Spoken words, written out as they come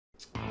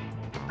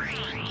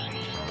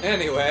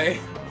Anyway.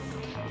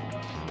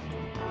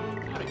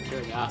 Out of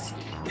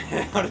curiosity.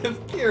 Out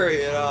of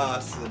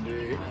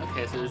curiosity.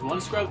 Okay, so there's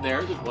one scrub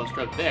there, there's one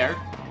scrub there.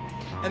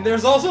 And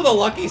there's also the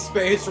lucky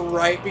space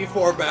right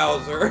before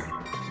Bowser.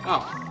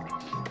 Oh.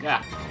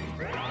 Yeah.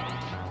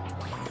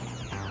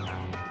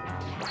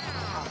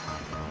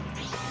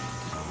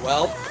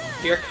 Well,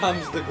 here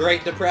comes the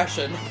Great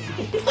Depression.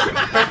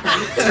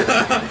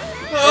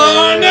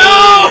 Oh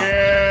no!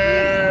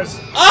 Yes!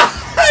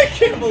 I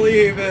can't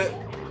believe it.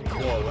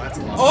 Whoa, that's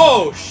a lot.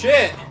 Oh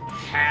shit!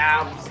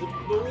 Halves the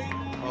boy.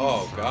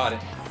 Oh god.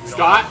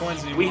 Scott,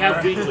 we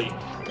have weekly.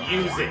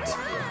 Use it.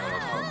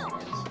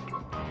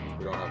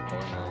 We don't have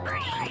coin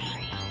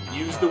now.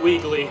 Use the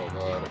weekly. Oh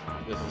god.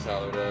 This is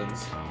how it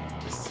ends.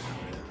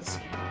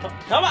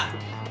 Come on!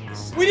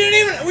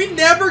 We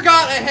never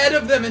got ahead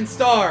of them in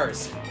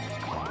stars.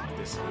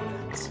 This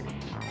ends.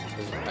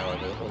 This is how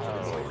it ends.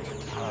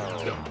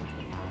 Let's go.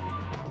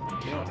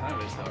 You know what time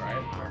it is, though,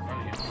 right? We're in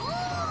front of you.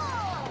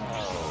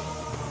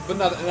 But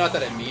not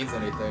that it means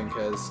anything,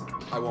 because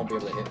I won't be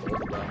able to hit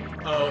both of them.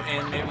 Oh,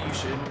 and maybe you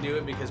shouldn't do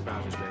it because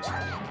Bowser's basic.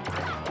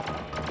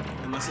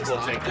 Unless it's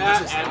We'll take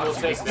that, and we'll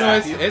take No,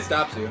 that. it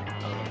stops you.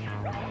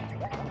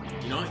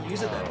 You know what?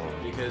 Use it then,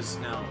 because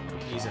now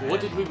he's ahead.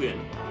 What did we win?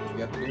 You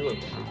got the new one.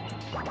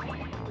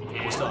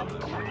 We still have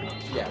it.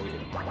 Yeah, we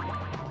did.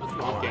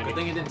 Good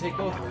thing it didn't take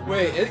both of them.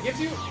 Wait, it gives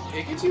you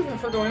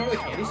for going over the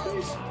candy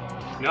space?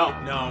 No,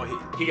 No,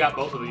 he got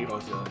both of you.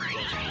 both of them.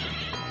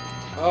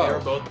 Oh. They were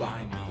both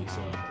behind me,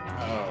 so.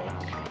 Oh.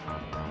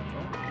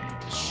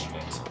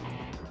 Shit.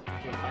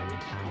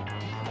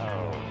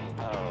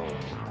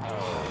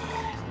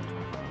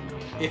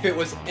 If it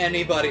was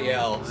anybody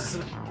else.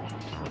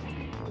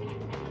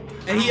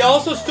 And he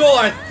also stole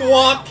our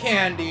thwomp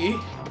candy.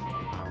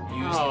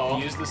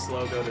 Use the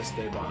slow go to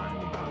stay behind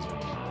the Bowser.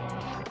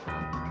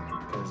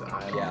 Because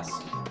I. Yes.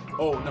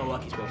 Oh, no,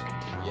 lucky space.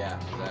 Yeah,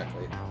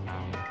 exactly.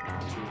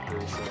 2,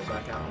 3, so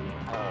back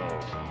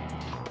out.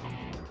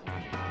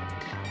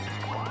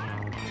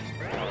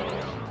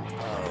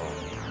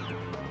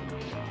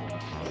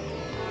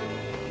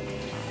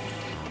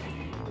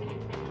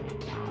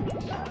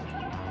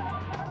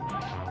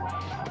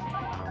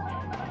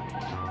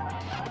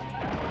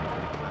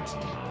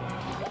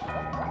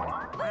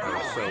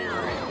 I'm so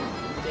worried.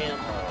 Damn.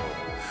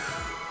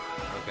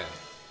 Okay.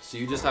 So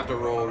you just have to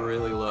roll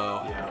really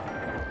low. Yeah.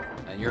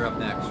 And you're up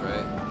next,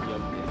 right?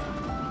 Yep.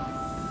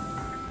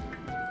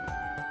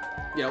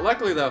 Yeah,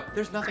 luckily though,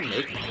 there's nothing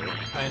making it.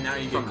 And now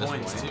you From get this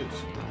coins point. too.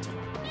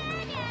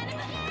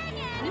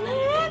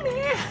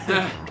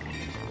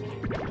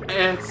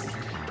 It's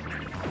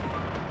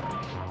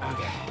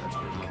Okay. That's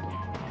pretty good.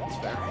 That's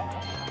fair.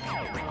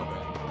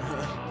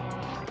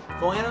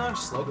 Full analog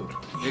slow go.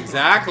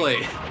 Exactly.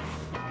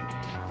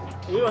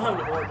 We don't have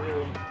the more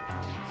real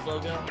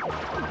slogan. I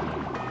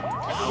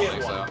don't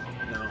think so.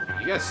 No.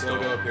 You guys Slow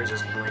still go appears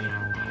as green.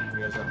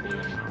 You guys have blue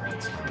and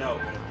reds.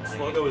 No,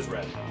 slow-go is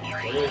red.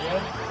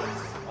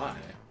 Why?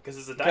 Because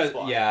it's a dice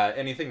block. Yeah,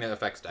 anything that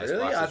affects dice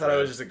Really? blocks I is thought it red.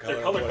 was just the color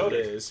of what it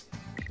color-coded. is.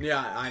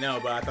 Yeah, I know,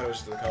 but I thought it was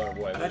just the color of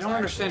what it But I is don't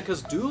understand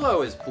because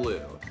Dulo is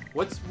blue.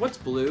 What's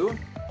blue?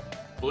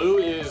 blue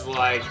is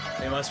like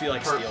It must be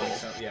like Hurtful.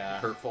 steel. So, yeah.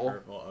 Hurtful?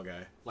 Hurtful,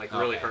 okay.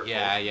 really Okay, hurtful.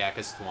 Yeah,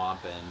 because Thwomp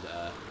and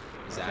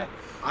Zach.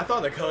 I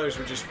thought the colors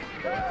were just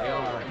what they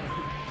are.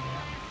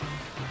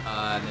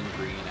 And then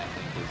green, I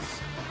think, is.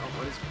 Oh,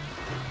 what is.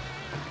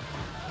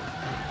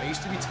 I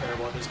used to be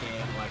terrible at this game.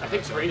 Like I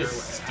think was green is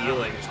younger,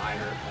 stealing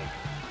minor.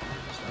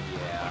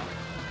 Yeah.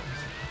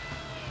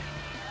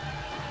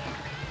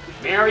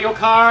 Mario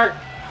Kart!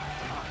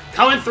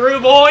 Coming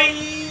through,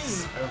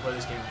 boys! I haven't played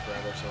this game in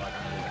forever, so like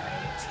I'm really bad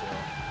at it still.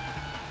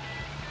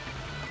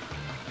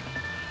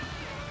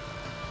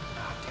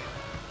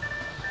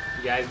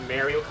 You guys,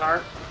 Mario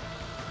Kart?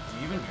 Do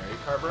you even Mario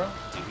Kart, bro?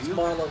 It's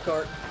Marlo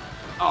Kart.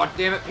 Oh,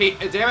 damn it, Pete.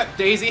 Damn it,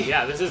 Daisy.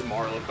 Yeah, this is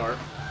Mario Kart.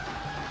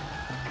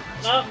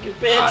 Oh, you Ah,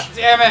 bitch.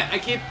 damn it. I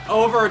keep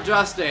over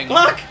adjusting.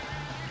 Fuck!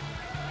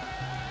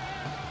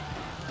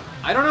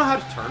 I don't know how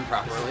to turn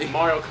properly.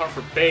 Mario Kart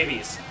for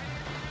babies.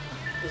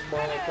 It's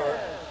Marlo Kart.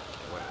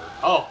 Whatever.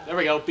 Oh, there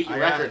we go. Beat your I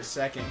got record. it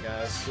second,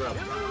 guys.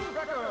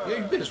 Yeah,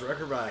 you beat his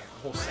record by a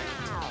whole second.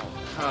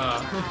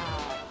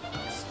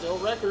 Still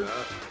record.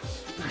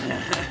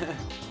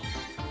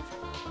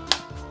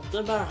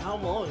 Doesn't matter how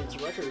long, it's a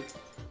record.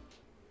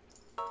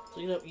 So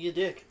you know, you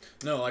dick.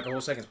 No, like a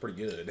whole second's pretty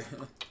good.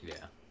 Yeah.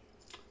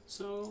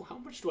 So, how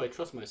much do I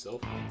trust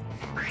myself?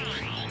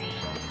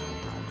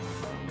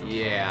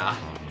 Yeah.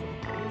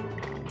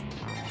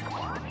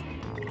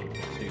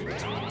 Dude,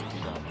 it's me if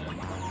you don't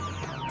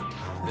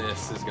win.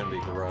 This is gonna be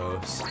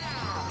gross.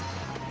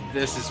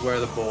 This is where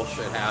the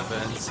bullshit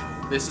happens.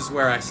 This is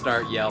where I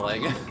start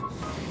yelling.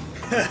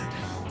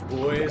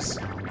 Boys,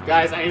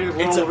 Guys, I need to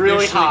it's roll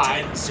really officially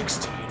high.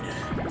 10-16.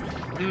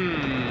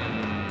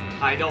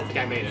 I don't think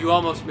I made it. You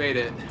almost made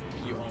it.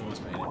 You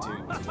almost made it too.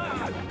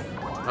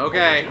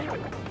 Okay.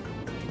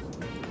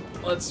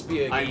 Let's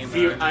be a I'm game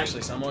fear- that I'm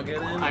actually somewhat good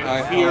in. I'm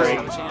I fearing-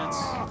 have a chance.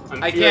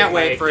 I can't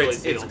wait for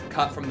it's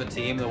cut from the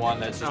team, the one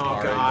that's just Oh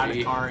RNG. god,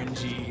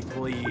 RNG,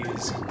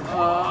 please.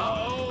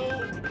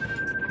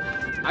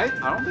 I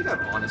don't think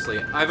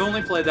I've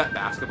only played that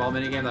basketball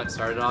minigame that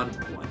started on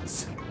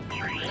once.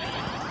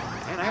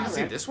 And I haven't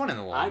seen this one in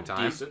a long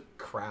time. Decent.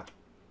 Crap.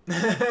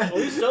 Are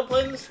we still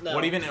playing this? No.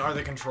 What even are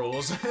the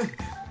controls?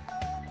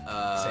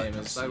 Same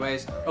as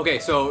sideways. Okay,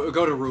 so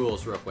go to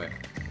rules real quick.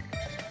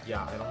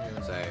 Yeah, I don't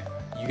even Say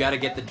you got to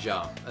get the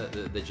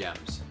the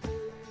gems.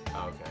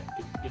 Oh, okay.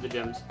 Get the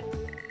gems.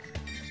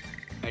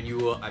 And you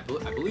will. I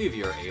believe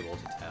you're able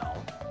to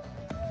tell.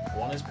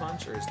 One is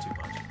punch or is two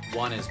punch?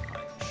 One is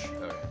punch.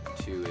 Okay.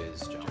 Two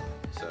is jump.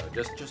 So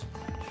just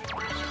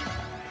punch.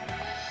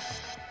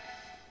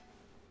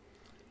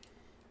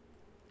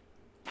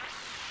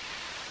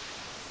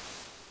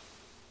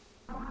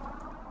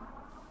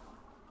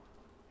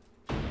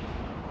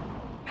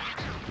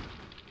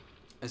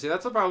 And see,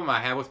 that's the problem I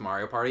have with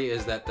Mario Party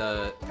is that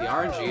the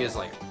RNG is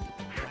like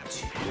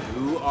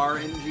too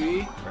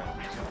RNG.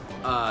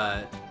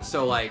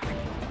 So like.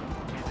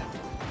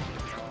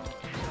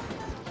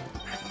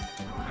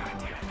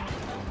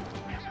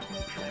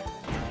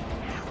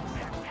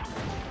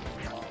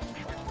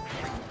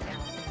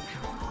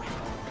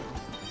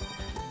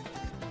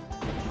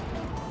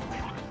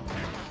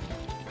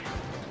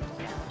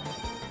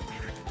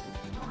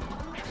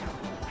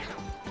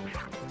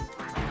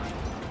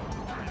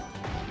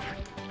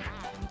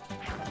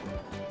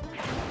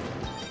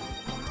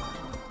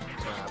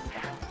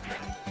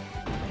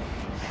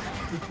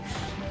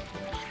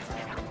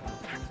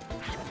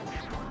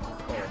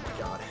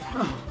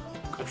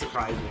 That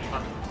surprised me.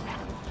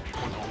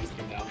 One always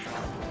came down.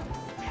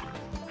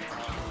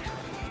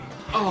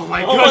 Oh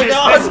my goodness,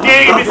 this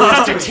game is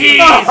such a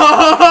tease!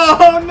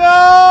 Oh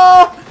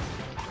no!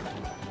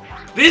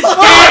 This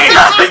game!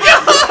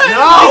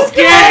 No! This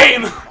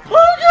game!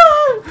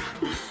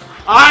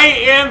 I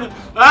am...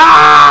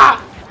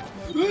 Ah!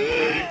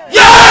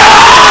 Yeah!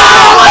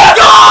 Let's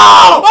go!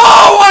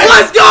 Oh my!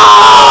 Let's go!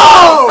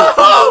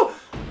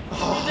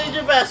 You did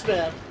your best,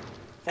 man.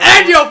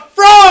 And you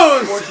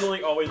froze!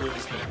 Unfortunately, always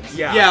lose games.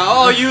 Yeah. Yeah,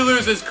 all you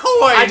lose is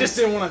coins. I just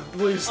didn't want to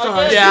lose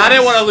stars. Yeah, I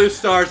didn't want to lose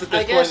stars at this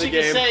I point guess in you the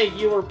could game. say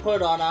you were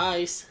put on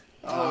ice.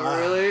 Oh,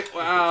 really?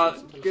 Wow,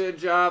 good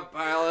job,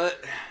 Pilot.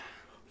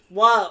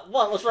 What?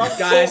 What? What's wrong?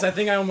 Guys, I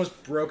think I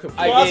almost broke a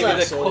I Was gave you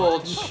that the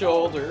cold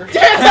shoulder.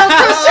 Damn,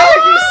 that's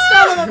you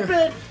son of a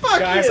bitch! Fuck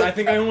Guys, you! I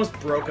think I almost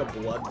broke a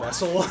blood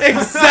vessel.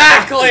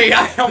 Exactly!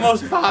 I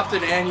almost popped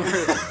an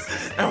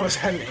aneurysm. I almost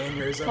had an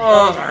aneurysm.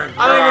 Oh my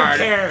I don't even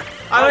care.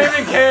 I don't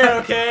even care,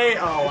 okay?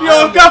 Oh,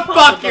 Yo, go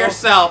fuck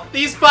yourself!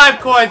 These 5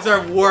 coins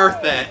are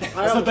worth it.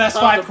 That's the best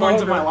 5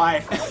 coins of my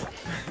life.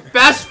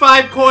 Best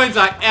 5 coins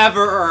I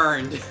ever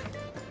earned.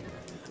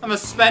 I'm gonna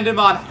spend them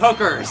on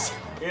hookers.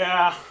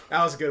 Yeah.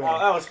 That was a good one.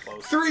 That was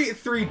close.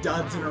 Three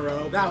duds in a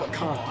row. That would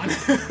come on.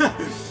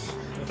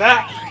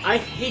 That... I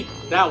hate...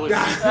 That was...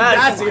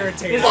 That's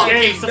irritating. This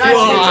game's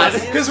flawed.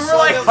 Because we're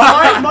like,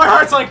 my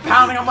heart's like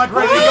pounding. I'm like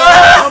ready to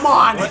go. Come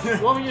on.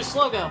 What would your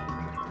slow go?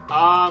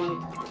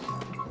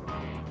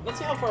 Let's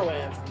see how far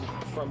away I am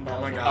from Oh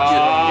my Bowser.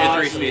 god.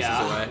 You're 3 spaces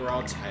yeah. away. We're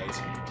all tight.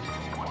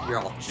 You're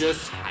all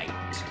Just...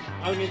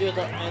 I'm gonna do it at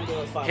the end of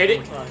the 5. Hit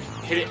it. Try.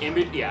 Hit it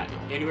in yeah,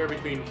 anywhere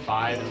between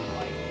 5 and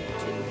like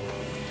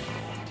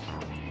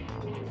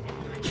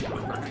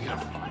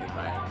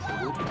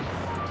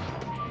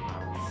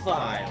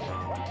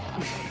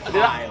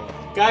 5.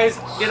 Guys,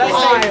 did I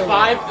say Violent. 5?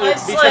 I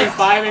Between slipped.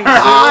 5 and 2?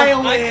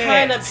 I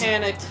kinda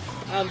panicked.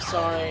 I'm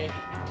sorry.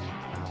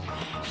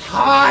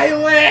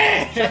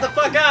 Highway! Shut the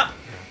fuck up!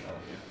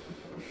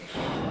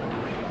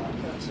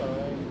 I'm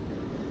sorry.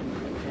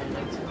 I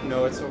panicked.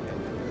 No, it's okay.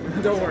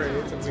 Don't worry,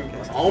 it's okay.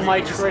 All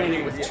my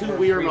training with 2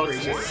 Wii remotes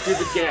in this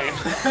stupid game.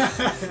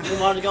 You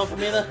want to go for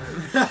me then?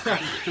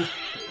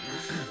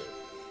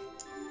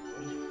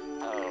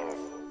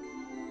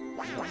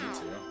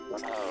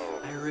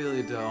 I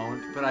really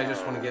don't, but I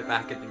just want to get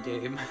back in the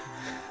game.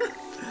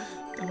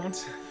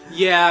 Don't.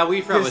 Yeah,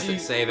 we probably 'Cause should you-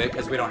 save it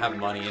because we don't have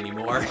money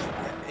anymore.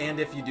 And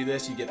if you do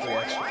this, you get 3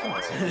 extra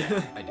points.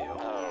 Yeah, I do.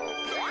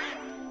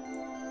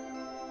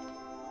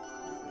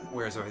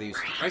 Whereas if I use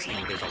price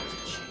game, there's always a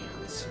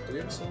chance. Do we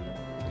have a solo?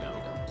 No,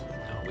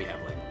 no, we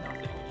have like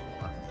nothing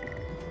anymore.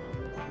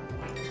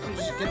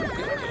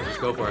 Just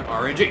go for it.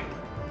 RNG.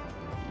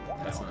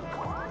 That's not.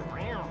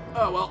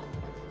 Oh well.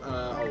 Oh,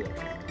 look.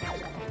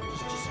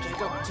 Just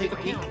take a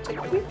peek.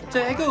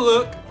 Take a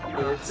look.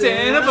 It's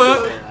in a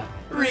book.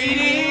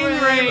 Reading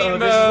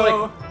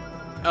Rainbow.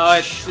 Oh,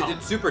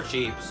 it's super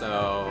cheap,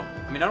 so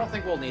I mean I don't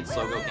think we'll need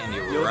Slogo Candy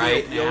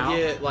right now. You'll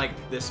get like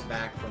this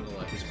back from the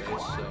Lucky Space,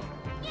 so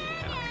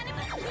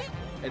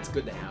Yeah. it's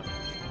good to have.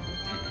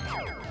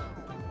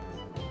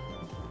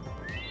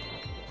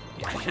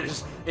 Yeah,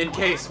 just in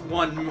case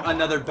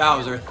another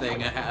Bowser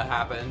thing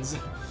happens.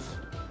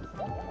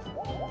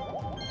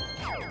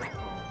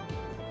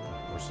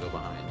 We're still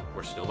behind.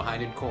 We're still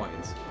behind in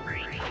coins.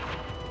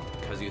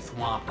 Because you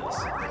thwomped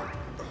us.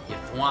 You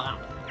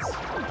thwomped us.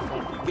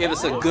 You gave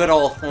us a good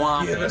old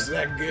thwomp. Give us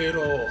that good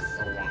old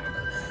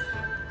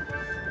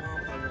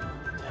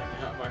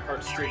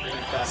start streaking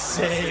fast.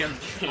 Same.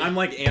 I'm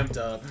like amped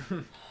up.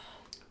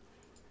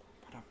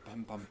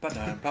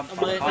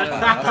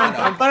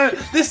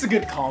 This is a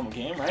good calm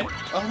game, right?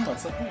 Oh no,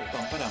 it's like I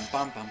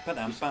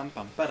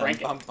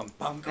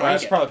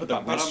should probably put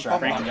the wrist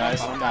strap on,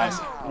 guys.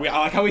 I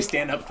like how we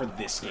stand up for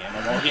this game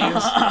of all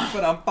games.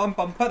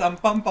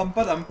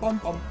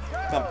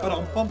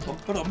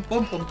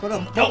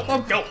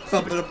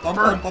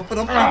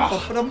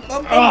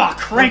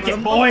 Crank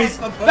it, boys!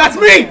 That's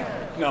me!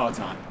 No, it's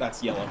not.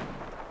 That's yellow.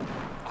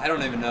 I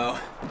don't even know.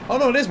 Oh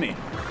no, it is me.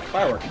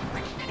 Firework.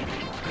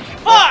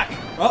 Fuck!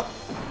 Well,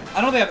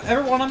 I don't think I've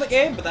ever won on the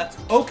game, but that's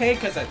okay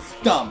because it's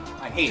dumb.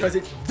 I hate it. Because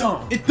it's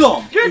dumb. It's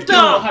dumb. You're You don't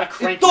know dumb! how to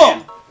crank It's dumb.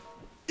 man.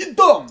 It's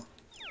dumb.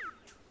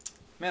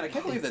 Man, I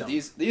can't believe that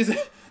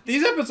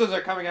these episodes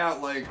are coming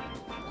out like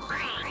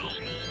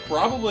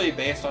probably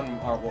based on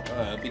our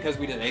because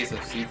we did Ace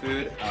of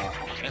Seafood.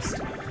 August.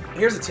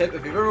 Here's a tip: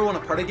 if you ever want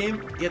a party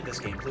game, get this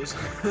game, please.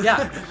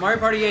 Yeah, Mario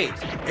Party 8.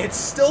 It's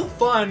still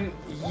fun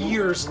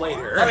years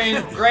later. I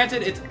mean,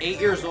 granted, it's 8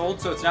 years old,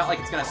 so it's not like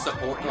it's gonna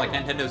support. Like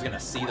Nintendo's gonna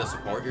see the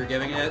support you're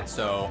giving it.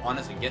 So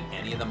honestly, get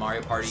any of the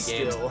Mario Party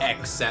games Still.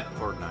 except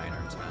for 9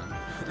 or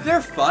 10.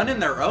 They're fun in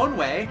their own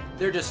way.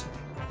 They're just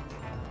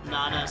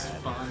Not as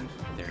fun.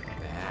 they're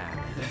bad.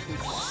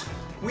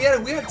 we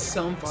had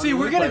some fun. See,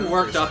 we're We played getting the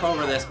worked first up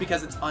over this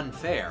because it's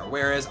unfair.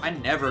 Whereas I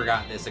never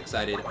got this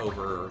excited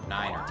over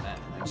 9 or 10.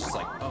 It's just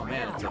like, oh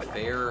man, it's a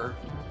fair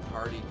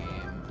party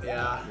game.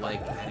 Yeah.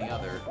 Like any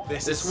other.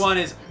 This This is- one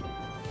is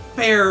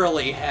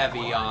fairly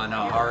heavy on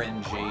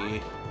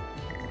RNG.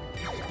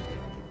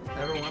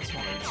 Every once in a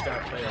while, you just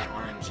gotta play that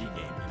RNG game,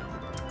 you know?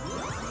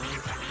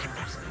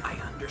 I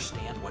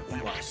understand what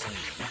you are saying.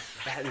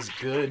 That is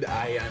good.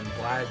 I am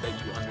glad that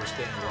you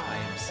understand what I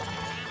am saying.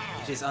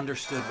 It is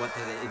understood what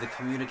the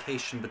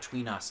communication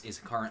between us is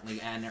currently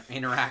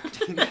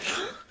interacting.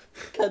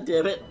 God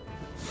damn it.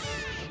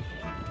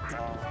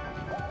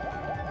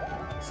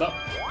 Sup?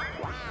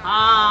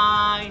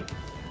 Hi!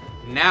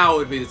 Now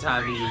would be the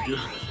time to just do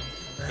it.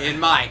 In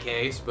my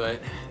case,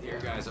 but you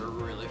guys are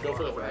really Go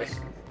for the far away. fries.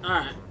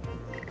 Alright.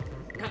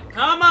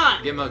 Come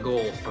on! Give him a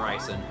goal,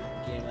 Thryson.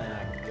 Give me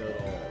that good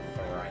old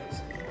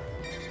fries.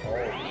 Oh,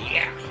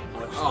 yeah.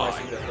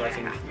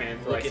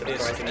 Look at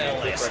this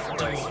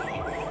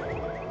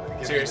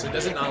Seriously,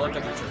 does it not look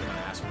like you're tripping my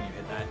ass when you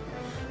hit that?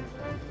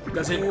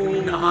 Does it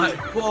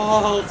not?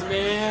 Balls,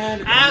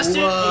 man. Acid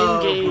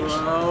engaged.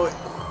 Bro.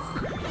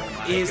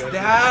 Is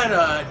that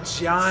a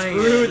giant?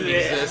 Screw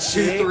this.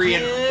 2, 3,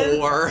 and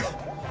 4.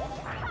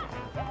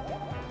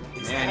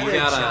 Is Man, that you a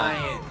got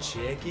giant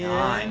chicken?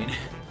 9.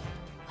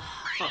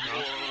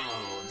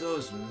 Whoa,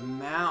 those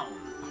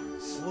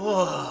mountains.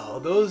 Whoa,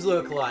 those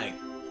look like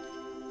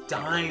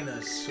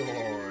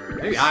dinosaurs.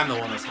 Maybe I'm the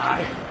one that's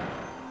high.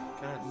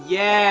 God.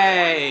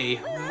 Yay!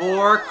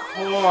 More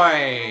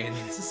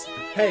coins.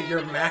 Hey,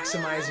 you're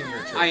maximizing your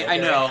trip. I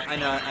know, I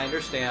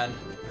understand.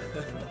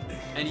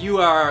 And you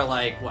are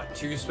like, what,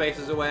 2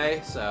 spaces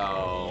away?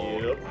 So...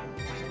 Yep.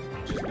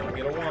 Just don't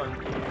get a 1. I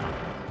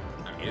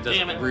mean, it Damn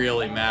doesn't it.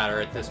 really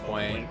matter at this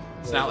point.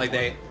 It's not like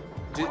they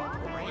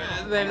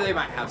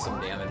might have some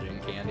damaging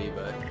candy,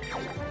 but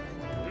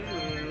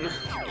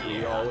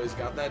You always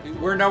got that, dude.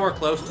 we're nowhere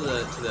close to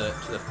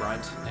the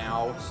front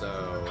now,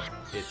 so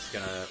it's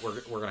gonna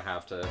we're gonna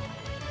have to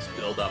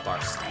build up our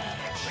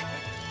stash.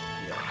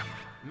 Yeah.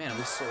 Man,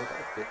 we sold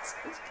our bits.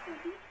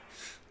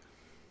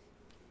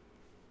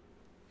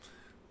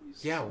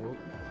 Yeah, well,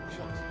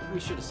 We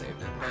should have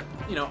saved it, but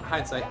you know,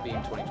 hindsight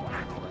being 2020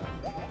 and all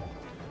that.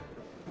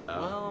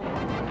 well,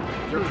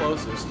 you're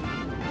closest.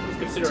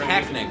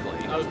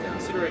 Technically, I was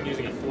considering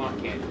using a flock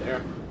candy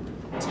there.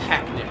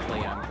 technically,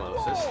 I'm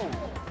closest.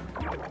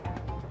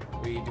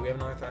 Do we have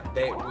another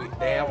thing?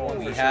 They have one.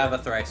 We for have sure.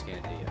 a thrice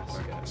candy, yes.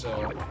 Okay,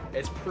 so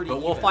it's pretty.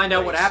 But we'll even find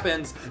out what race.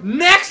 happens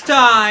next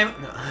time!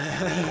 No.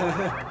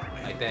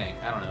 I think.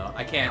 I don't know.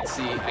 I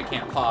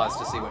can't pause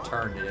to see what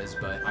turn it is,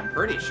 but I'm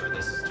pretty sure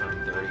this is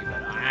turn 30,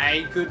 but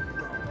I could...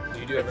 Do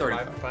you do it 30.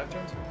 five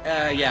turns?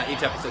 Yeah,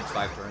 each episode's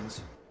 5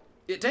 turns.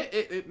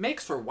 It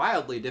makes for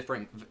wildly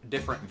different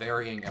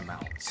varying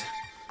amounts.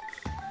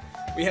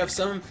 We have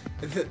some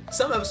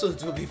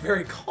episodes will be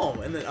very calm,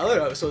 and then other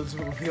episodes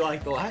will be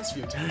like the last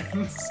few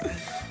turns.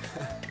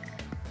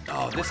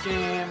 Oh, this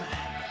game...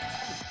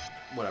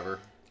 Whatever.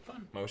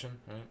 Fun. Motion,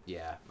 right?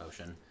 Yeah,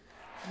 motion.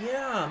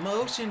 Yeah,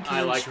 motion control.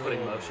 I like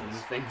putting motion in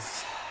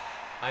things.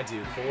 I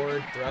do.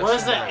 Forward, thrust. What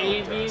does the and A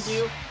backward B thrust.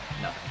 do?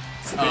 Nothing.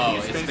 Spin- Oh, it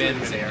it spins spins in in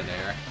midair.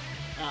 there.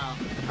 Oh.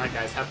 Alright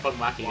guys, have fun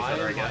whacking each Why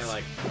other, I am guess.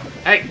 like...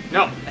 Hey,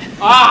 no!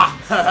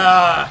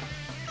 Ah!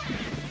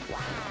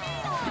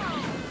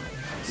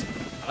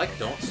 I like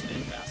don't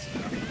spin fast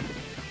enough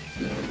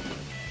to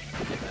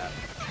get that.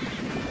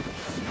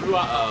 Screw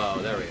up. Oh,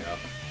 there we go.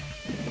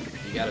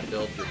 You gotta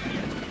build your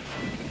momentum.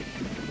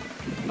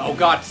 Oh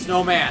god,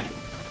 snowman!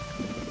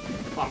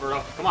 Come on,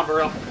 Burrow. Come on,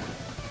 Burrow.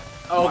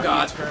 Oh Why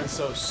god. do you turn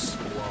so slow?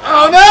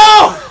 Oh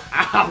no!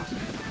 Ow!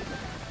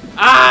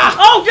 Ah!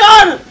 Oh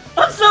god!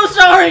 I'm so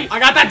sorry! I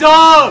got that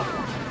dog!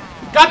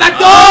 Got that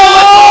Oh!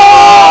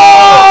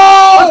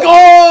 goal! Let's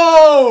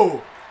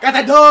go! got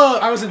that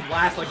dub! I was in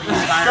last like the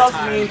entire Shoved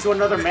time. me into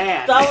another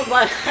man. That was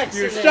my You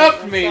accident.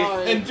 shoved I'm me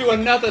sorry. into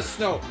another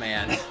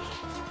snowman.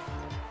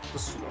 The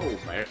snow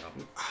man.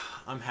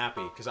 I'm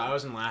happy because I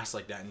was in last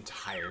like that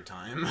entire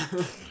time.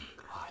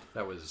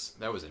 That was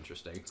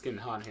interesting. It's getting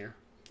hot in here.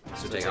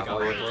 So take off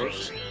all your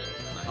clothes.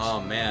 Oh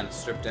man,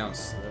 strip down.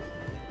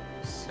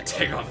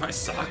 Take off my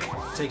sock.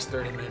 It takes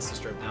 30 minutes to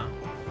strip down.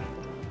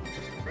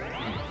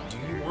 Do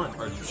you want?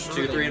 Are you sure?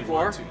 2, 3, and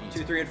 4.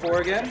 2, 3, and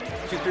 4 again.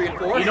 2, 3, and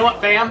 4. You know what,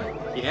 fam?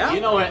 Yeah.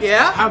 You know it.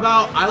 Yeah. How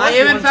about I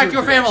am in fact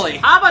your family.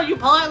 How about you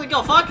politely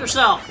go fuck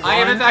yourself? I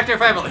am in fact your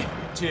family.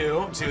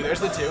 2. There's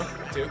the 2.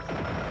 We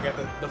got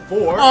the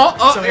 4.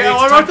 Oh, So yeah,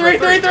 it's 1 more, time for 3, a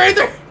third.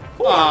 3.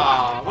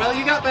 Aw, well,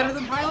 you got better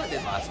than Pilot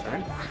did last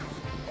turn.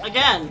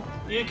 Again,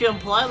 you can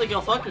politely go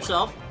fuck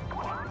yourself.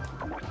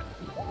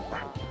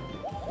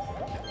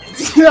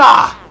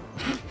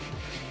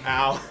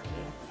 Ow.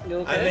 You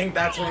okay? I think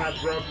that's when I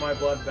broke my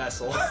blood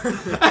vessel.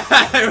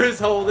 I was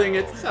holding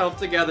itself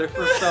together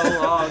for so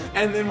long.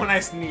 And then when I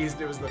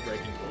sneezed, it was the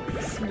breaking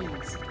point.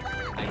 Sneeze.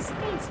 I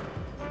sneeze.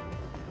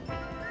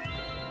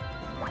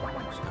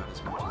 Not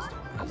as much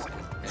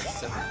as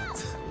 7.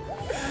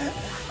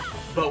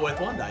 But with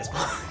 1 dice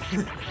ball.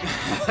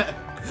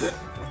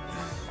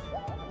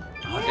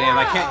 Oh damn!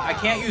 I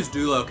can't use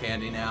Dulo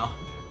candy now.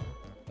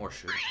 Or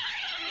should?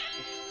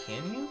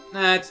 Can you?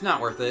 Nah, it's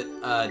not worth it.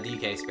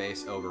 DK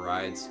space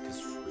overrides because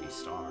free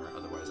star.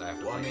 Otherwise, I have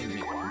to. Well, I play mean,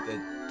 anyone. the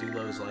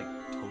Dulo's like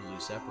totally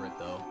separate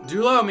though.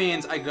 Dulo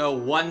means I go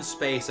 1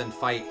 space and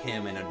fight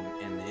him in a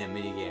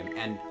minigame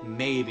and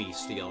maybe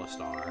steal a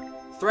star.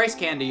 Thrice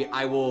candy,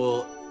 I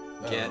will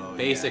get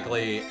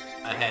basically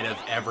ahead of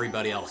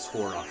everybody else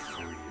for a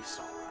free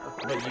star.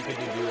 But you could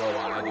do Dulo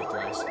while I do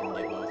Thrice and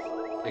get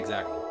both.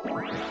 Exactly.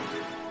 Are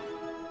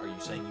you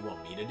saying you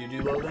want me to do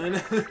Dulo then?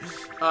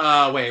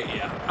 Wait,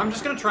 yeah. I'm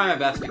just gonna try my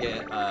best to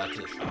get to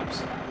the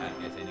shops,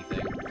 if anything.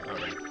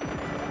 Okay.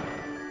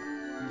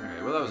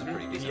 Alright, well that was a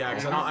pretty decent. Yeah,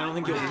 because I don't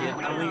think you'll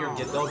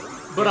get those.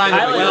 But I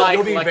Tyler and I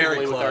you'll be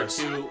very collectively with our close.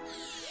 2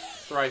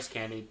 thrice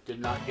candy did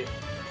not get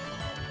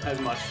as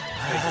much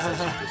space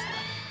as I just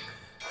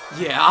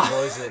Yeah.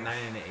 What was it, 9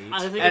 and 8? I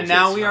think And it's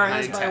now just we are 9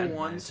 ahead by 10,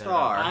 1 10.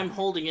 star. I'm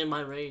holding in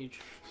my rage.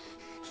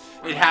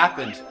 It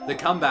happened. The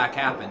comeback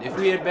happened. If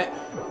we had been...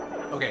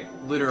 Okay,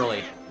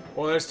 literally.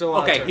 Well, there's still a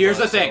lot of Okay, turns here's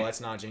the left, so thing.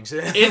 let's not jinx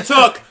it. It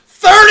took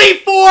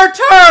 34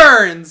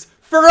 turns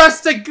for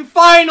us to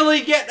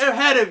finally get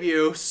ahead of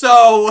you,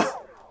 so...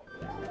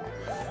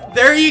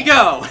 There you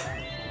go.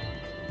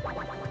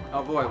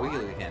 Oh boy, we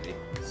get the candy.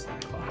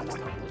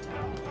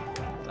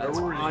 That's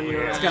On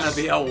your It's ass. gonna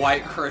be a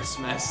white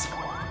Christmas.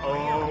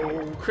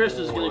 Oh, Chris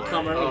is gonna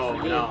come early Oh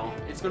for you. no.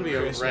 It's gonna be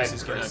a red Christmas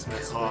is gonna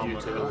Christmas for come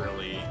you too.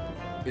 early.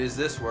 Is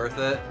this worth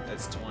it?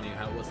 That's 20.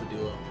 What's the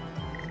Dulo?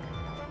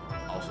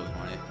 Also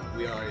 20.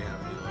 We already have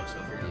a Dulo, so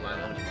if you're gonna buy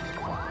one,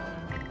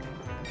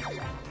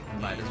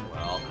 Might as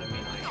well. I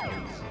mean, I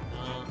can.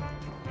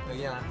 But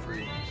yeah, I'm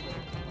free.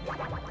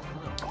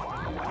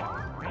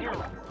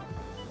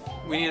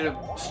 We need to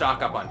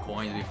stock up on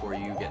coins before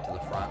you get to the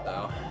front,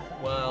 though.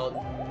 Well,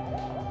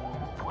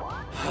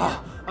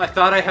 I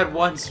thought I had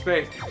 1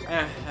 space.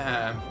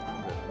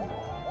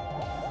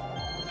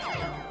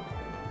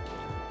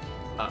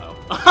 Uh-oh.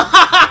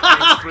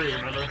 it's free,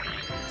 remember?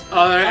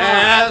 Oh,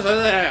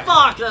 there.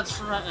 Fuck, that's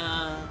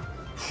right.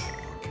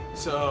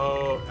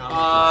 So,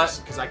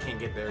 because I can't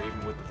get there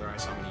even with the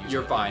Thrice, I'm gonna use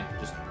You're it. fine.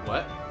 Just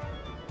what?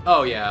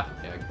 Oh yeah.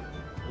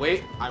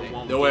 Wait. I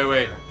won't No, get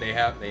wait.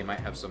 there. They might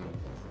have some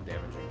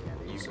damaging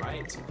candy. You're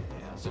right.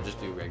 Yeah. So just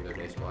do regular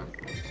base block.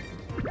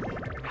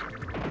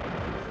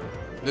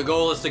 The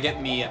goal is to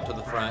get me up to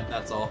the front.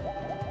 That's all.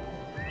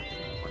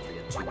 Once we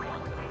get 2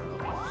 ones in a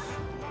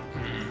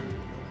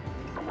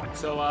row.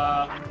 So,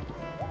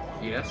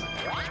 Yes.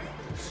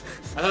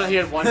 I thought he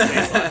had 1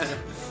 space left.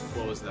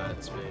 What was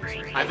that space?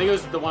 I think it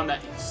was the one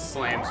that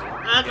slams you.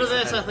 After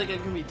this, I think I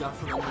can be done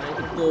for the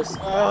night. This.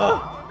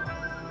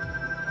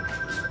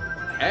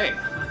 Hey.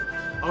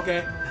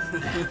 Okay.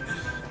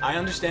 I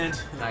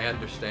understand. I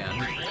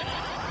understand.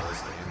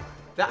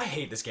 I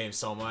hate this game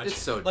so much. It's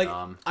so like,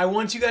 dumb. I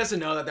want you guys to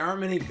know that there aren't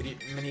many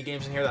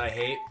games in here that I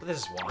hate, but this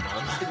is one of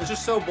them. It's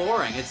just so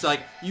boring. It's like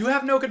you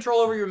have no control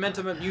over your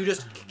momentum. You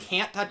just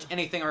can't touch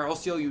anything, or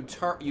else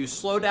you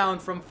slow down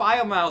from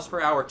 5 miles per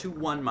hour to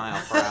 1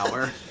 mile per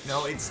hour.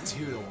 No, it's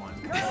 2 to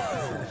 1.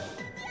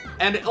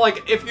 And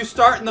like if you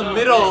start in the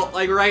middle,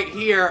 like right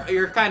here,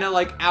 you're kind of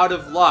like out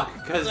of luck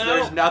because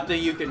there's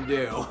nothing you can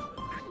do. Out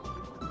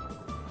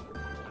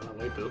of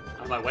my way, Boo.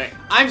 Out of my way.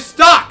 I'm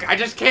stuck. I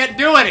just can't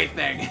do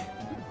anything.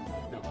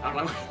 No, out of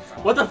my way.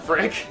 What the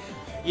frick?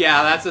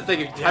 Yeah, that's the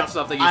thing. If you touch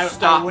something, you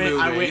stop moving.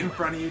 I went in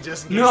front of you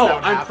just in case No, that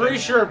would I'm happen. pretty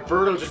sure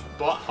Birdo just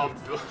butt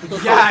humped Boo.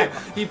 Yeah,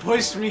 he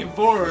pushed me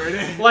forward.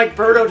 Like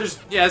Birdo just.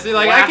 Yeah, see,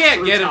 like I Blast can't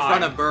through get in time.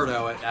 front of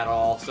Birdo at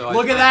all. So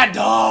Look at that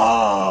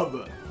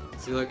dub!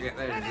 See, look,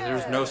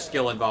 there's no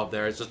skill involved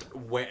there. It's just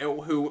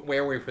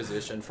where we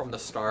positioned from the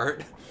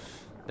start.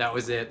 That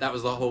was it. That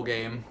was the whole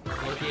game.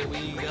 Look at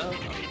we go.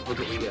 Look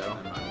at we go.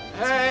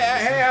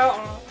 Hey,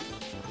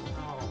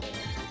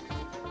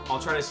 I'll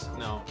try to.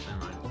 No,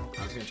 never mind.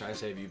 Sonic's gonna try to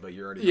save you, but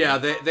you're already. Yeah,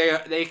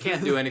 they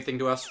can't do anything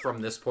to us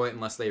from this point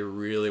unless they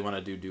really want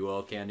to do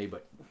dual candy.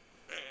 But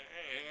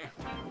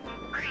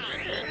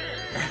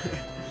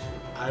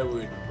I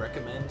would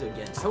recommend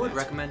against. I would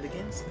recommend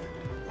against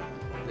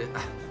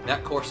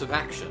that course of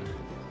action.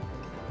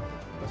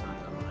 That's not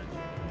that one.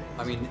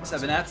 I mean,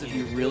 7-Ats, if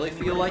you really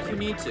feel like you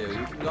need to,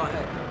 you can go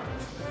ahead.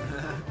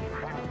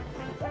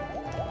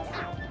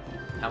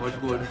 How much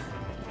wood?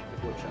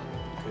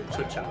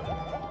 Good job.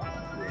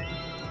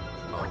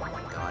 Oh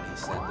my god, he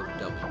said the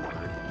W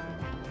word.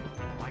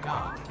 Oh my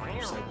god,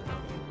 you said the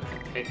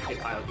W. Hey,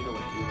 Pilot, you know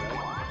what to do,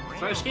 right?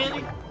 Fresh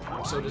candy?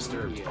 I'm so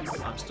disturbed. Yes.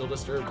 I'm still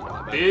disturbed.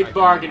 About that Big fact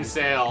bargain that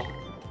sale.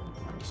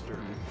 I'm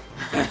disturbed.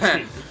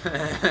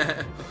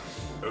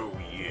 Oh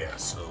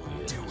yes. Oh,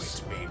 Do yes.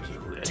 it, baby.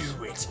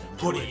 Do it.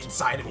 Put it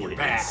inside of your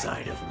bag.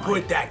 inside of my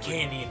Put that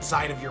candy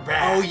inside of your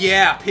bag. Oh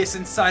yeah, piss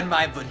inside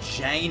my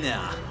vagina.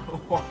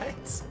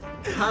 What?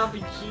 Happy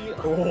key.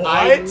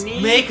 I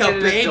need Make a an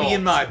baby adult.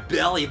 in my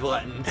belly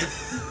button.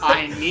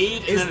 I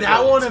need Is an that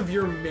adult. one of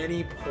your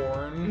many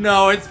porn?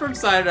 No, it's from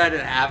Saturday Night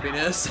and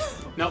Happiness.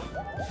 Nope.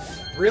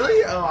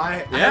 Really? Oh,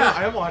 I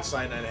Yeah. watched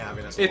Saturday Night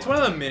Happiness. It's one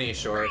of the mini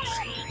shorts.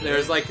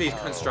 There's like these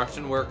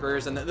construction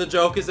workers, and the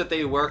joke is that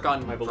they work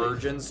on I believe.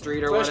 Virgin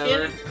Street or Fresh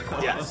whatever.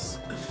 candy? Yes.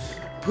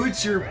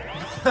 Put your.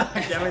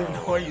 I can't even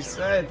know what you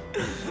said.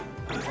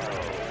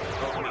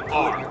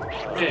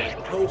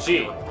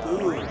 R-N-G.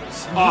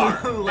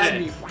 Let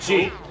me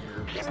R-N-G.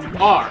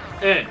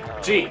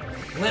 R-N-G.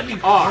 Let me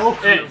R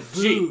poke your N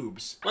G.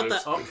 boobs. What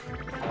the? Oh.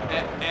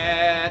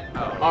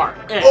 Oh.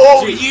 R-N-G.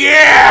 Oh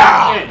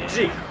yeah!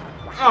 R-N-G.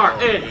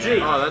 R-N-G.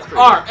 Oh, that's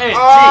pretty R-N-G.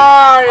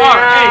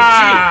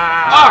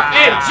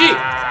 R-N-G.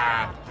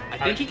 I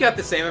think he got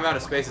the same amount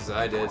of space as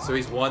I did, so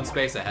he's one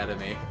space ahead of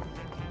me.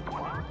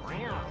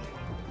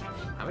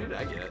 How many did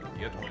I get?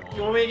 You got 21.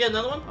 You want me to get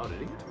another one? Oh, did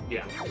he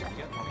get 20?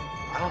 Yeah.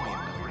 I don't even know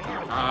what you're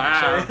talking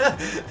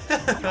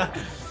Ah.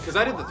 Because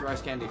I did the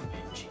thrice candy.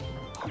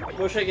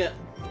 What should I get?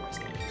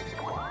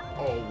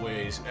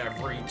 Always,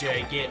 every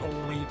day, get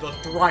only the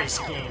thrice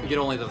You candy. get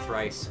only the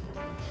thrice.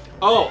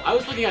 Oh, I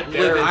was looking at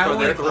their. Living I for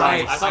only their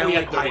thrice. thrice. I thought we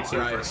had I only 32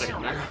 for a thrice.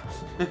 second there.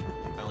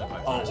 I only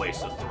buy Always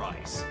the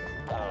thrice.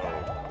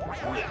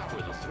 Live for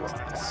the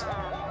thrice.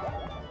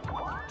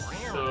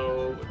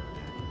 So,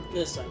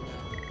 This time.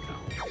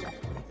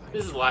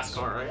 this is the last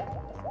car, right?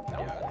 Yeah,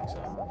 I think so.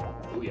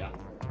 Oh, yeah.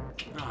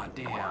 Ah,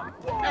 damn.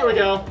 There we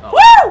go.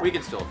 Oh, we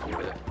can still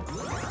afford it.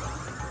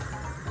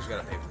 Just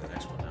gotta pay for the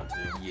next one now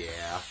too.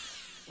 Yeah.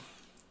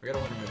 We gotta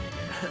win a movie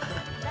again.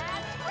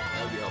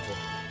 That would be helpful.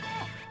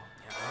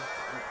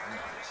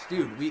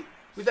 Dude,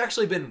 we've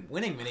actually been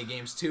winning mini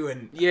games too,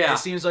 and Yeah. it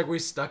seems like we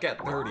stuck at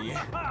 30.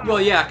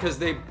 Well, yeah, because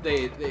we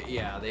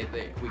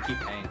keep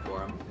paying for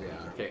them.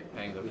 Yeah. Okay,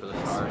 paying them for the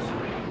stars.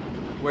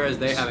 Whereas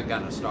they haven't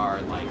gotten a star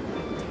in like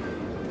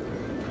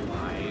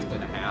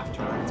 5.5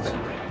 turns.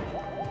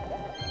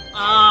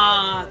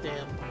 Ah,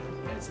 damn.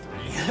 It's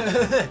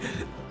 3.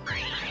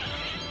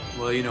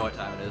 Well, you know what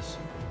time it is.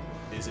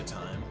 Is it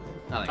time?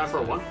 I think Time it's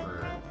for what?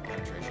 For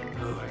penetration.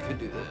 Oh, I could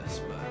do this,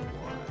 but why?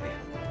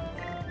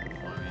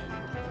 Well, I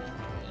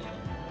mean,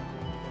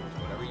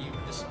 whatever you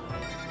decide.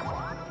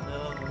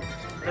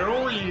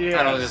 Oh, yes.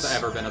 I don't think there's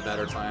ever been a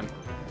better time.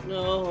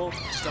 No.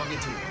 Just don't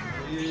get too one,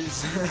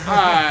 please.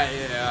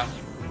 Yeah.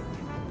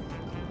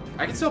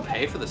 I can still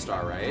pay for the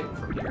star, right?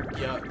 From here.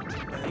 Yeah,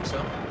 I think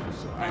so.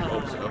 I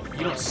hope so.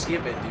 You don't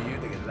skip it, do you?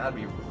 Because that'd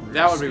be really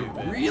That would be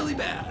stupid. really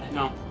bad.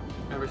 No.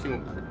 Every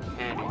single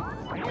candy.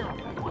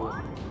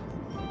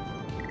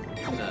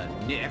 In the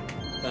nick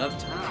of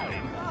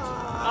time.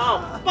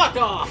 Oh, fuck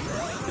off!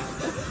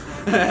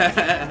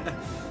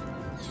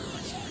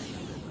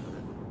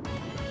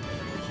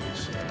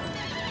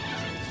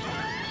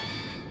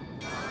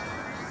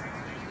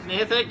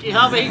 Nathan, can you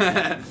help me?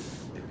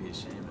 It'd be a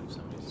shame if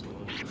somebody stole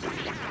it.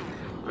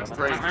 I'm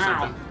praying for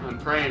something. I'm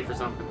praying for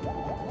something.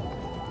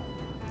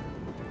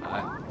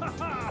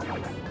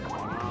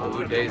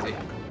 Oh, Daisy.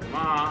 Come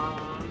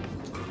on.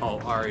 Oh,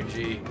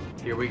 RNG.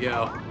 Here we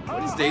go.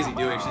 What is Daisy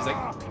doing? She's like,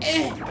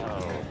 eh.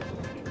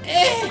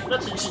 Eh.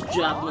 That's just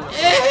job.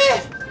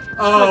 Eh.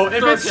 Oh,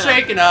 if it's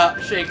Okay. shaking up,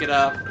 shake it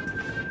up.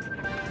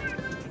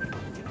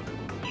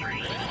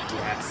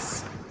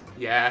 Yes.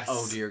 Yes.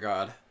 Oh, dear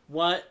God.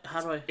 What?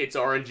 How do I? It's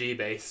RNG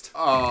based.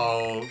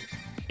 Oh,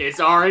 It's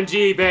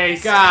RNG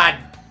based. God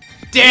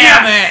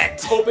damn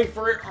it! Hoping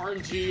for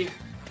RNG.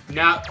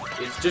 Now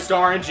it's just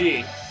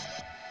RNG.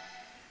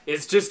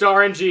 It's just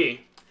RNG.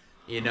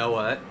 You know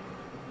what?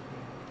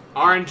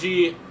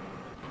 RNG.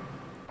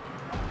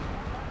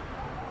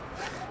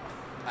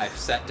 I've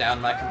set down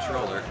my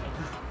controller.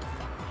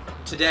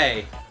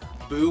 Today,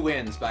 Boo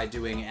wins by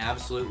doing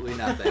absolutely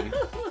nothing.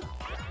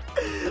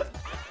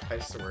 I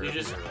swear. You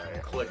just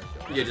click.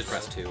 You just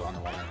press 2 on the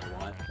one that you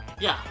want.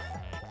 Yeah.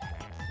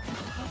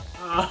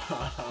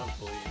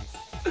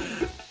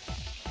 Please.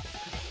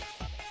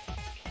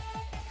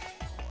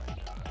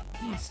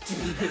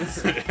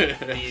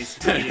 These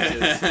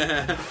teases.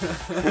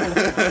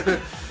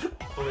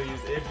 Please,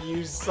 if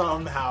you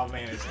somehow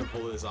manage to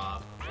pull this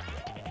off.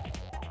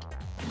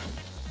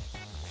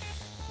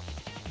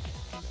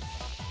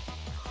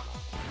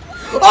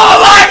 Oh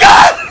my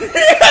god!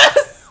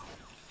 Yes!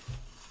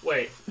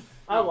 Wait.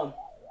 I won.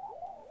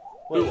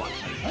 Who won?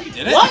 Oh, you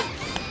did it? What?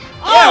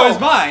 Yeah, it was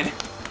mine.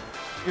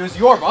 It was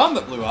your bomb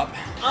that blew up.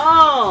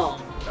 Oh.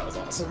 That was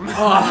awesome.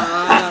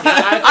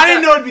 I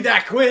didn't know it'd be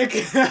that quick.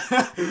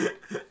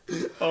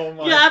 Oh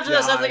my. Yeah, after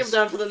this, I think I'm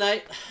done for the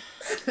night.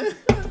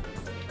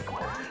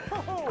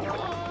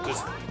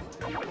 Just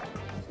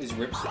Is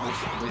Rip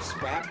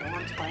Scrap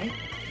on tight?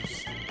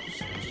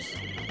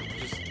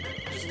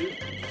 just do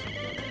it.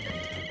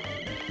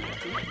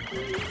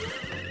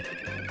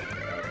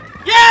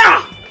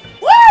 Yeah!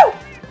 Woo!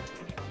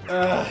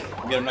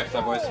 Get him next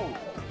time, boys.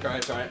 Try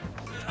it. Try it.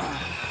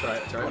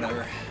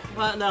 Whatever.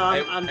 But no,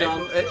 I'm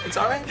done. It's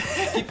alright.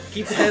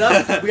 Keep the head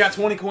up. We got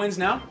 20 coins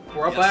now.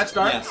 We're up by that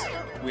star. Yes,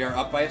 we are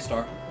up by a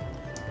star.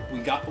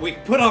 We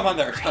put them on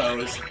their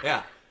toes.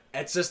 Yeah.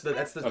 That's the Okay,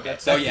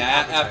 that's so the yeah,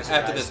 appetizer,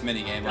 after guys. this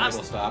mini game, we'll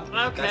stop.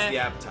 That's Okay. the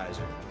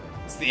appetizer.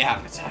 It's the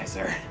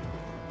appetizer.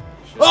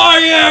 I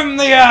am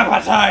the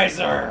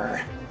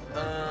appetizer.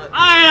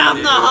 I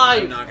am the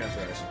hype! I'm not gonna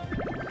throw this.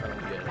 I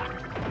don't get it.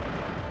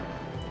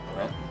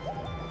 Well,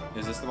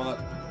 is this the one that?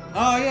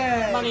 Oh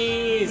yeah.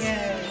 Monies!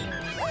 Yay.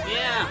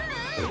 Yeah!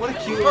 What a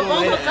cute We're little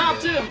both way on to top,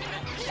 end too!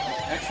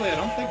 Actually, I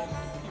don't think.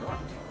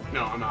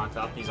 No, I'm not on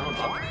top. He's on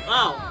top.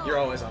 Oh. it. You're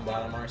always on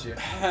bottom, aren't you?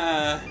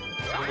 I'm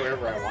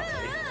wherever I want to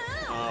be.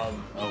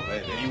 Oh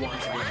baby. You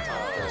want to be on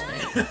top, trust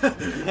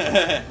me.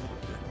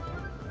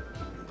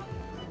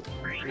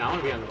 No, I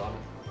want to be on the bottom.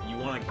 You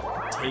want to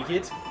take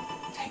it?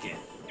 Take it.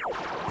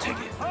 Take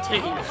it.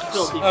 Taking the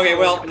filthy. Okay,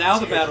 well now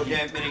the battle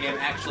game mini game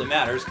actually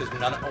matters because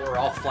we're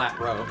all flat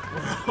row.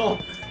 Oh,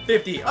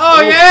 50.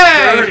 Oh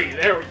yeah! 30.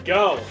 There we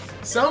go.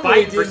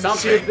 Somebody Fight for didn't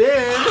something. chip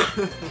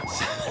in.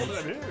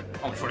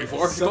 Oh,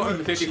 44.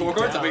 Someone 54 cheaped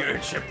coins. out. I'm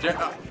gonna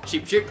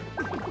cheap.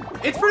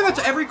 It's pretty much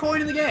every coin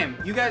in the game.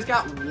 You guys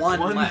got one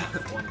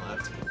left. One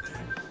left.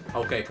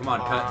 Okay, come on,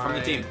 cut from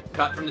the team.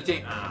 Cut from the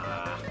team.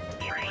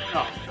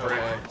 Oh, Okay.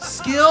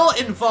 Skill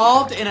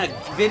involved in a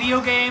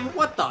video game?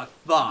 What the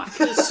fuck?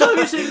 So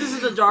you're saying this is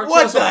the Dark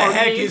What Souls the of party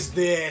heck games? is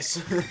this?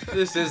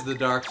 This is the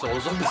Dark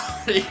Souls of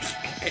party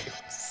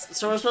games.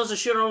 So we're supposed to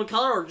shoot our own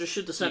color or just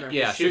shoot the center?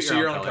 Yeah, Shoot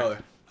your own color.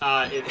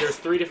 There's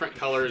 3 different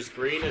colors.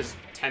 Green is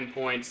 10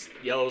 points,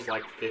 yellow's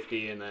like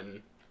 50, and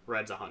then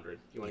red's 100.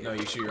 You want to No,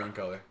 you shoot your own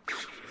color.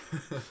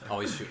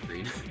 Always shoot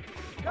green.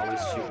 always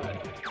shoot red.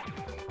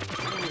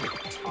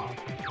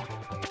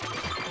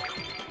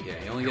 Yeah,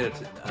 you only get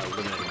a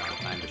limited amount of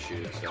time to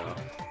shoot, so.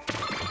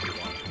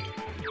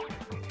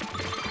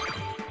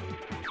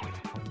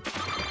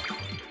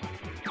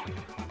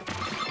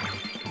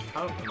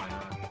 How am I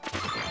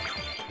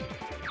not?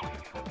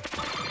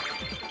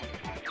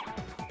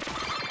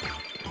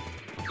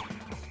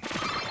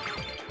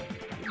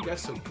 You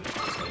guys so good.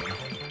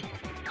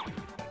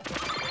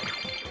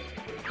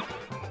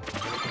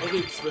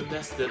 It's the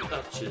nested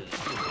arches.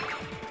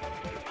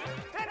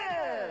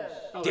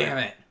 Oh, Damn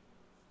it!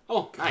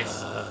 Oh,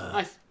 nice.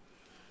 Nice.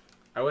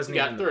 I wasn't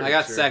You got even 30. I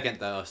got sure. second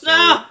though, so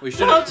No! we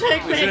Don't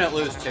take we me! shouldn't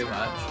lose too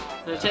much.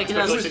 They're taking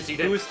Especially us. since you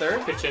Who did was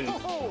third? pitch in. It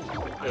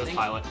was think-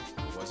 Pilot.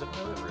 Was it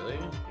Pilot? Really?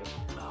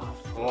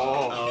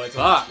 Oh. it's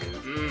Fuck!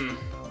 Mmm.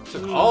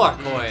 Took all our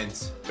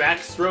coins.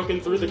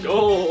 Backstroking through the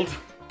gold.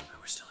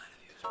 We're still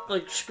ahead of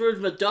Like Scrooge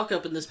McDuck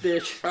up in this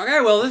bitch. you.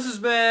 Okay, well this has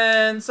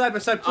been side by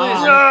side plays.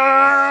 Oh.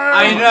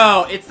 I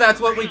know that's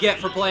what we get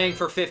for playing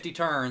for 50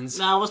 turns.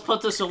 Now let's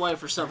put this away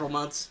for several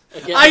months.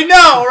 Again. I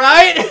know,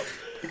 right?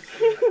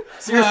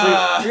 Seriously,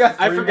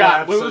 I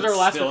forgot. When was our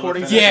last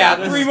recording session? Yeah, of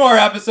this? 3 more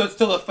episodes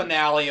till the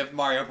finale of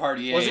Mario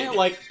Party 8. Wasn't it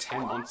like 10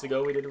 months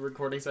ago we did a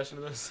recording session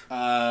of this?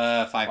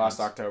 5 Last months.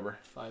 October.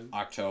 5.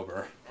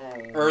 October.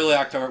 Early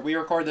October. We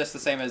record this the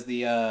same as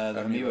the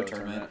Amiibo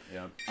tournament.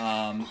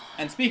 Yeah.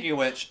 And speaking of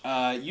which,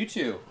 you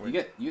two, you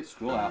get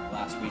school out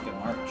last week of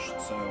March,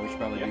 so we should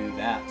probably do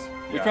that.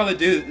 We Yeah. probably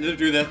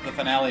do the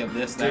finale of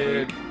this that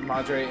Did week.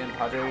 Madre and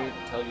Padre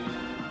tell you?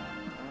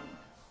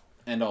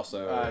 And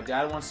also,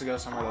 Dad wants to go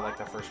somewhere to like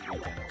the first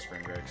weekend of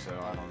spring break, so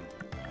I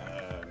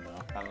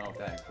don't know if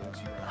that includes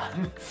you or not.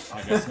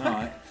 I guess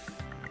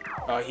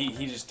not.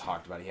 He just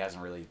talked about it. He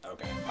hasn't really.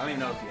 Okay. I don't even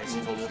know if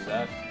he told you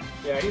that.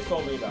 Yeah, he's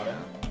told me about it.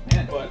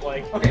 Man. But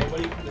like, Okay.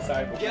 nobody can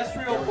decide. Guess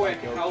real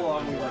quick how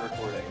long we were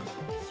recording.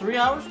 3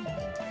 hours?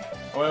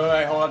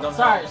 Wait, hold on. Don't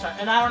Sorry,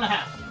 an hour and a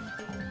half.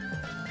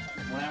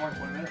 1 hour,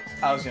 20 minutes.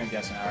 I was gonna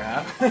guess an hour and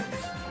a half.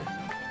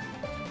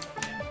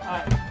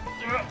 Alright.